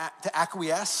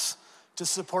acquiesce, to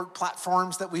support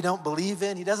platforms that we don't believe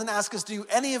in. He doesn't ask us to do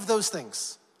any of those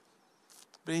things.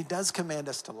 But he does command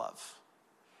us to love.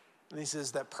 And he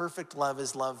says that perfect love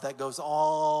is love that goes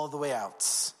all the way out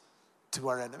to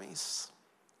our enemies.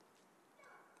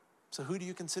 So who do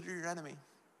you consider your enemy?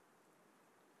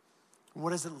 What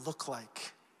does it look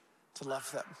like to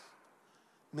love them?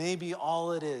 Maybe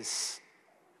all it is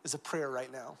a prayer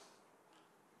right now.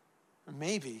 Or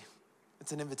maybe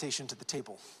it's an invitation to the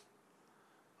table.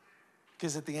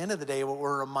 Because at the end of the day, what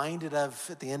we're reminded of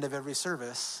at the end of every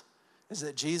service is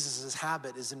that Jesus'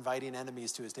 habit is inviting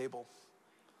enemies to his table.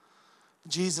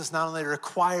 Jesus not only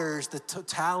requires the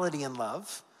totality in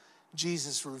love,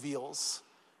 Jesus reveals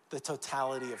the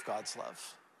totality of God's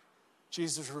love.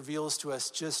 Jesus reveals to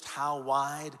us just how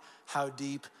wide, how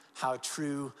deep, how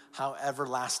true, how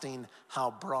everlasting, how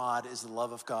broad is the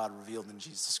love of God revealed in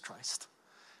Jesus Christ.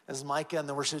 As Micah and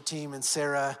the worship team and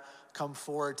Sarah come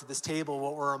forward to this table,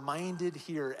 what we're reminded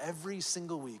here every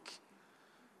single week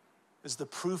is the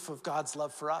proof of God's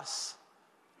love for us,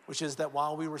 which is that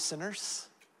while we were sinners,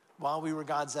 while we were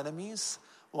God's enemies,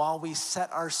 while we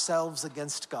set ourselves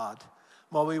against God,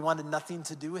 while we wanted nothing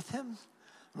to do with him,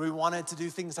 we wanted to do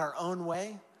things our own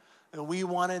way, and we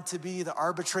wanted to be the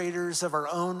arbitrators of our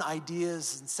own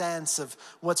ideas and sense of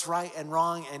what's right and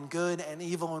wrong and good and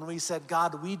evil, and we said,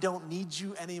 God, we don't need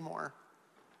you anymore.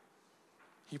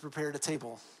 He prepared a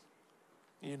table.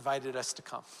 He invited us to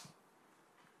come.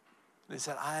 And he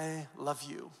said, I love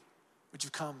you. Would you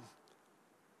come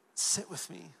sit with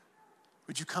me?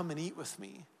 Would you come and eat with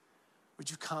me? Would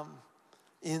you come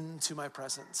into my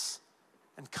presence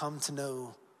and come to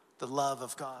know the love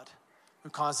of God, who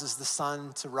causes the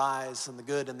sun to rise on the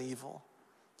good and the evil,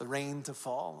 the rain to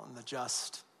fall on the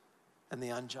just and the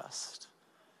unjust,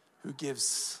 who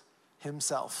gives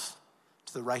himself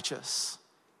to the righteous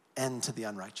and to the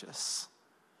unrighteous.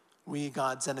 We,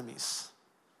 God's enemies,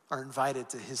 are invited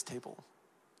to his table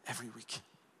every week.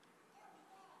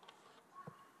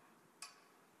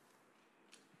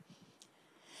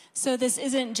 So this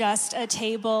isn't just a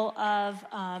table of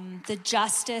the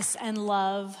justice and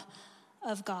love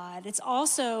of God. It's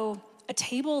also a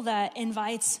table that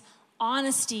invites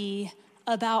honesty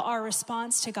about our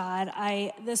response to God.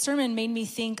 The sermon made me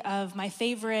think of my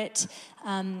favorite,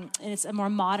 and it's a more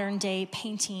modern day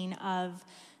painting of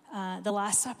the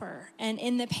Last Supper. And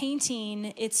in the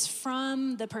painting, it's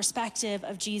from the perspective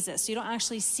of Jesus. So you don't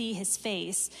actually see his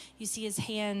face. You see his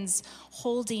hands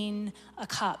holding a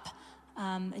cup.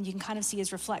 And you can kind of see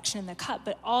his reflection in the cup,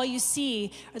 but all you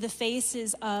see are the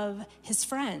faces of his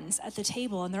friends at the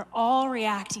table, and they're all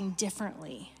reacting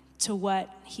differently to what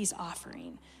he's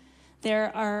offering.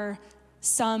 There are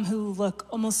some who look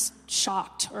almost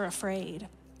shocked or afraid.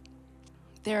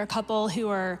 There are a couple who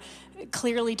are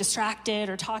clearly distracted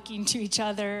or talking to each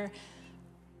other.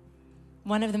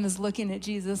 One of them is looking at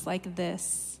Jesus like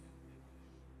this.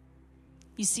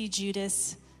 You see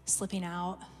Judas slipping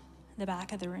out in the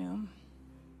back of the room.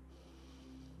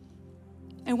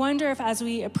 I wonder if as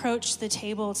we approach the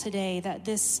table today that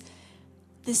this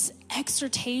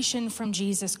exhortation from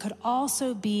Jesus could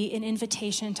also be an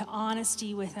invitation to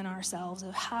honesty within ourselves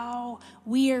of how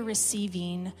we are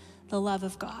receiving the love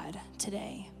of God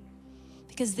today.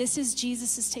 Because this is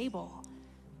Jesus' table.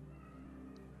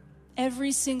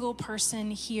 Every single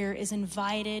person here is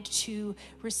invited to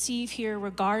receive here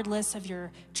regardless of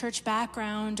your church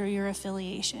background or your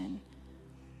affiliation.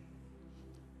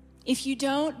 If you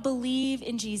don't believe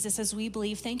in Jesus as we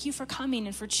believe, thank you for coming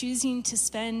and for choosing to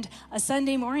spend a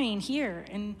Sunday morning here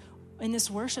in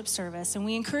this worship service. And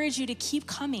we encourage you to keep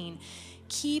coming,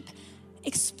 keep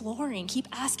exploring, keep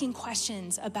asking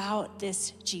questions about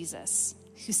this Jesus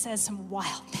who says some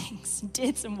wild things,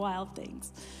 did some wild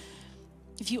things.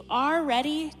 If you are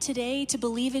ready today to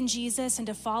believe in Jesus and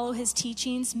to follow his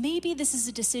teachings, maybe this is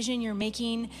a decision you're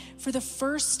making for the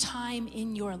first time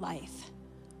in your life.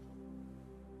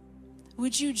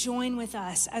 Would you join with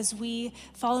us as we,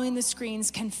 following the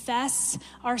screens, confess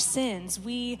our sins?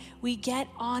 We get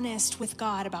honest with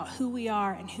God about who we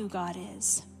are and who God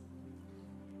is.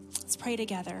 Let's pray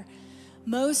together.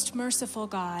 Most merciful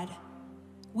God,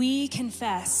 we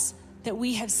confess that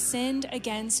we have sinned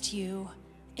against you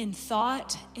in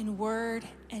thought, in word,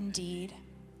 and deed,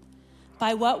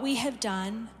 by what we have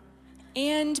done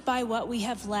and by what we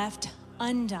have left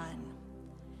undone.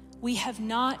 We have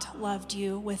not loved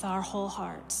you with our whole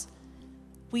hearts.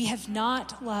 We have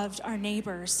not loved our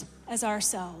neighbors as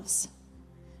ourselves.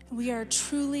 We are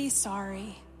truly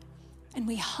sorry, and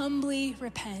we humbly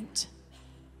repent.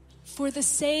 For the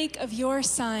sake of your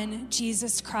Son,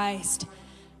 Jesus Christ,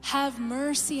 have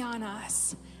mercy on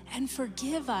us and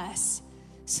forgive us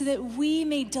so that we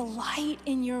may delight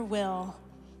in your will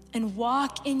and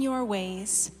walk in your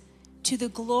ways to the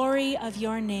glory of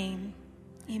your name.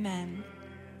 Amen.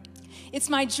 It's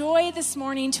my joy this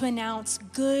morning to announce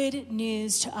good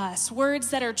news to us.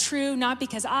 Words that are true, not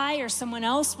because I or someone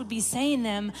else would be saying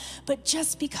them, but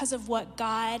just because of what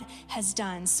God has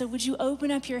done. So would you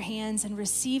open up your hands and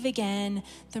receive again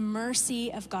the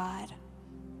mercy of God?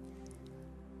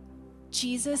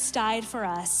 Jesus died for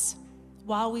us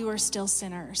while we were still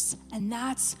sinners. And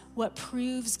that's what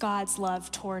proves God's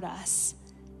love toward us.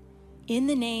 In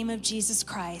the name of Jesus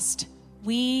Christ,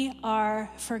 we are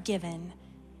forgiven.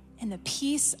 And the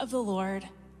peace of the Lord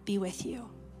be with you.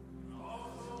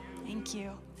 Thank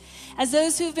you. As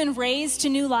those who've been raised to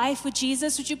new life with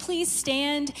Jesus, would you please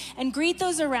stand and greet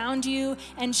those around you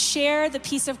and share the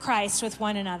peace of Christ with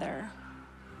one another?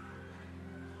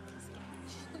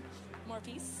 More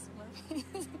peace, more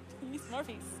peace, more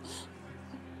peace.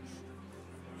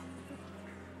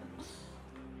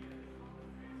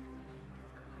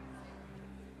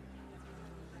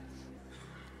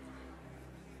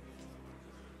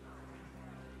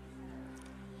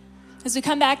 As we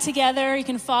come back together, you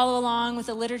can follow along with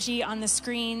the liturgy on the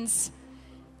screens.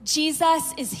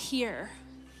 Jesus is here.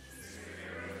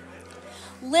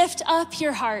 Lift up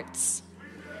your hearts.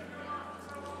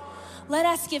 Let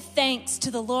us give thanks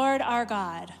to the Lord our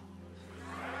God.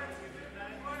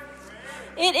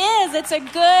 It is. It's a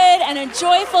good and a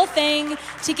joyful thing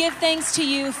to give thanks to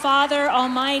you, Father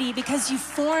Almighty, because you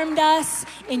formed us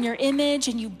in your image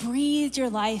and you breathed your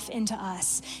life into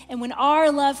us. And when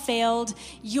our love failed,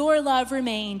 your love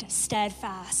remained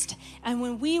steadfast. And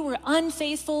when we were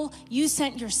unfaithful, you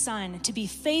sent your Son to be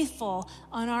faithful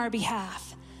on our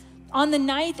behalf. On the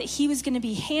night that he was going to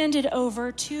be handed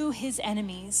over to his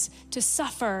enemies to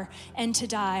suffer and to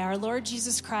die, our Lord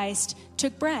Jesus Christ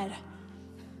took bread.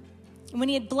 And when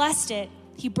he had blessed it,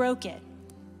 he broke it.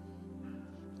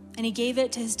 And he gave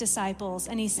it to his disciples.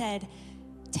 And he said,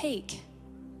 "Take,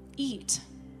 eat.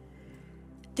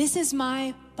 This is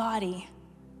my body,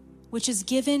 which is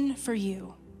given for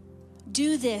you.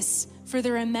 Do this for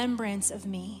the remembrance of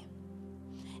me."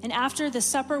 And after the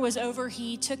supper was over,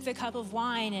 he took the cup of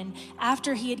wine. And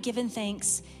after he had given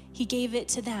thanks, he gave it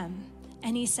to them.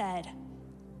 And he said,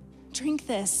 "Drink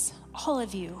this, all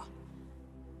of you.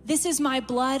 This is my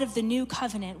blood of the new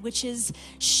covenant, which is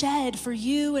shed for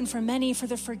you and for many for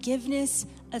the forgiveness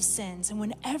of sins. And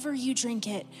whenever you drink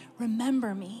it,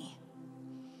 remember me."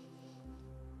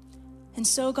 And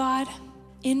so, God,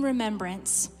 in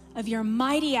remembrance of your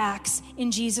mighty acts in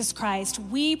Jesus Christ,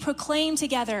 we proclaim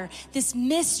together this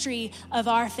mystery of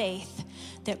our faith,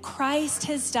 that Christ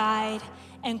has died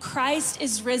and Christ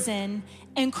is risen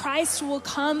and Christ will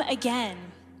come again.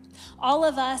 All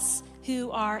of us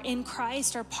who are in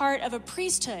Christ are part of a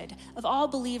priesthood of all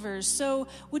believers. So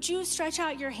would you stretch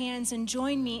out your hands and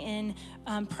join me in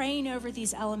praying over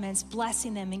these elements,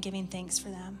 blessing them and giving thanks for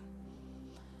them.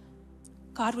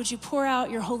 God, would you pour out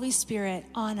your Holy Spirit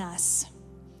on us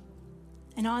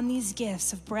and on these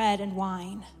gifts of bread and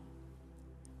wine.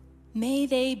 May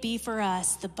they be for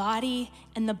us the body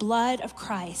and the blood of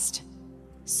Christ,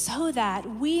 so that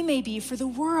we may be for the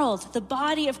world the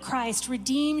body of Christ,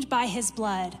 redeemed by his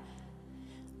blood.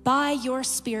 By your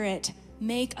Spirit,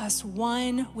 make us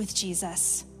one with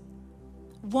Jesus,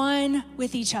 one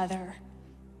with each other,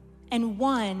 and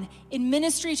one in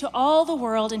ministry to all the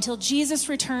world until Jesus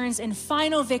returns in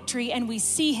final victory and we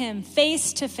see him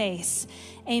face to face.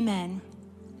 Amen.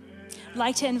 I'd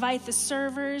like to invite the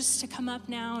servers to come up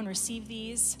now and receive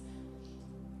these.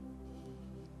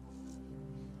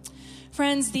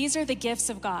 Friends, these are the gifts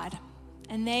of God,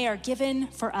 and they are given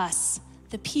for us,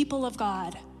 the people of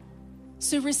God.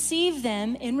 So receive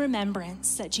them in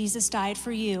remembrance that Jesus died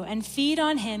for you, and feed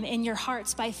on him in your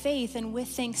hearts by faith and with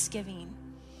thanksgiving.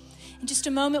 In just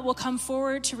a moment, we'll come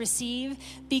forward to receive.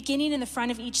 Beginning in the front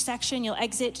of each section, you'll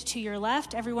exit to your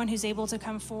left, everyone who's able to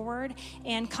come forward,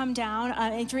 and come down.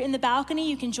 If you're in the balcony,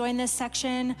 you can join this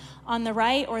section on the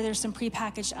right, or there's some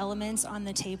prepackaged elements on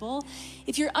the table.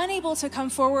 If you're unable to come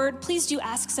forward, please do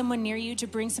ask someone near you to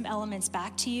bring some elements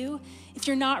back to you. If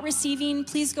you're not receiving,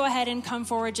 please go ahead and come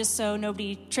forward just so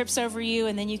nobody trips over you,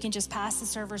 and then you can just pass the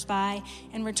servers by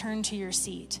and return to your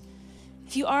seat.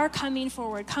 If you are coming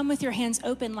forward, come with your hands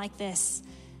open like this.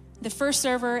 The first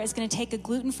server is going to take a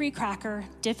gluten-free cracker,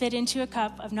 dip it into a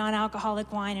cup of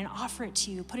non-alcoholic wine, and offer it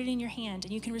to you. Put it in your hand,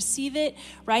 and you can receive it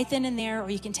right then and there, or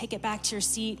you can take it back to your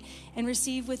seat and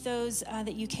receive with those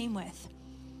that you came with.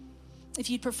 If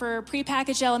you'd prefer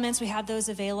prepackaged elements, we have those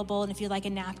available. And if you'd like a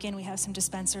napkin, we have some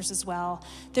dispensers as well.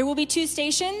 There will be 2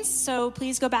 stations, so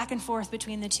please go back and forth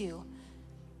between the 2.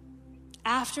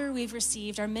 After we've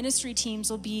received, our ministry teams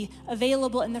will be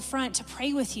available in the front to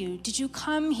pray with you. Did you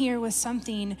come here with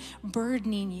something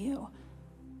burdening you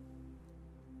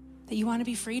that you want to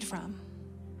be freed from?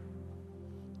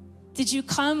 Did you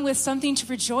come with something to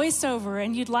rejoice over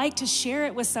and you'd like to share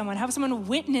it with someone? Have someone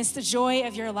witness the joy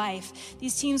of your life?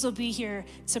 These teams will be here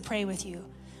to pray with you.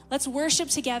 Let's worship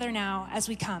together now as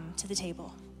we come to the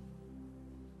table.